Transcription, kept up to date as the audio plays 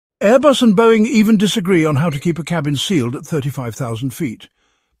Airbus and Boeing even disagree on how to keep a cabin sealed at 35,000 feet.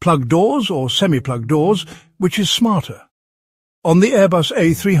 Plug doors or semi-plug doors, which is smarter. On the Airbus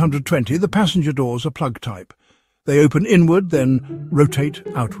A320, the passenger doors are plug type. They open inward, then rotate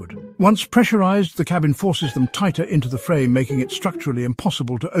outward. Once pressurized, the cabin forces them tighter into the frame, making it structurally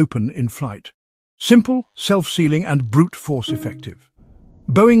impossible to open in flight. Simple, self-sealing and brute force effective.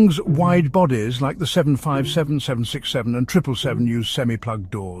 Boeing's wide bodies, like the 757, 767 and 777, use semi-plug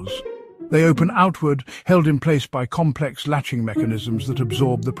doors. They open outward, held in place by complex latching mechanisms that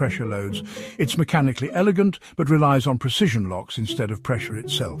absorb the pressure loads. It's mechanically elegant, but relies on precision locks instead of pressure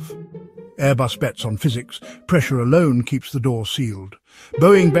itself. Airbus bets on physics. Pressure alone keeps the door sealed.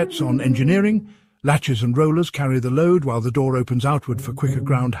 Boeing bets on engineering. Latches and rollers carry the load while the door opens outward for quicker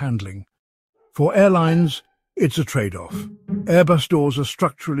ground handling. For airlines, it's a trade-off. Airbus doors are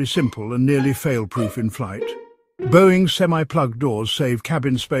structurally simple and nearly fail-proof in flight. Boeing's semi-plug doors save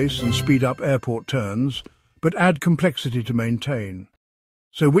cabin space and speed up airport turns, but add complexity to maintain.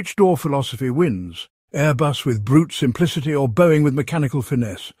 So which door philosophy wins? Airbus with brute simplicity or Boeing with mechanical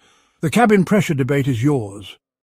finesse? The cabin pressure debate is yours.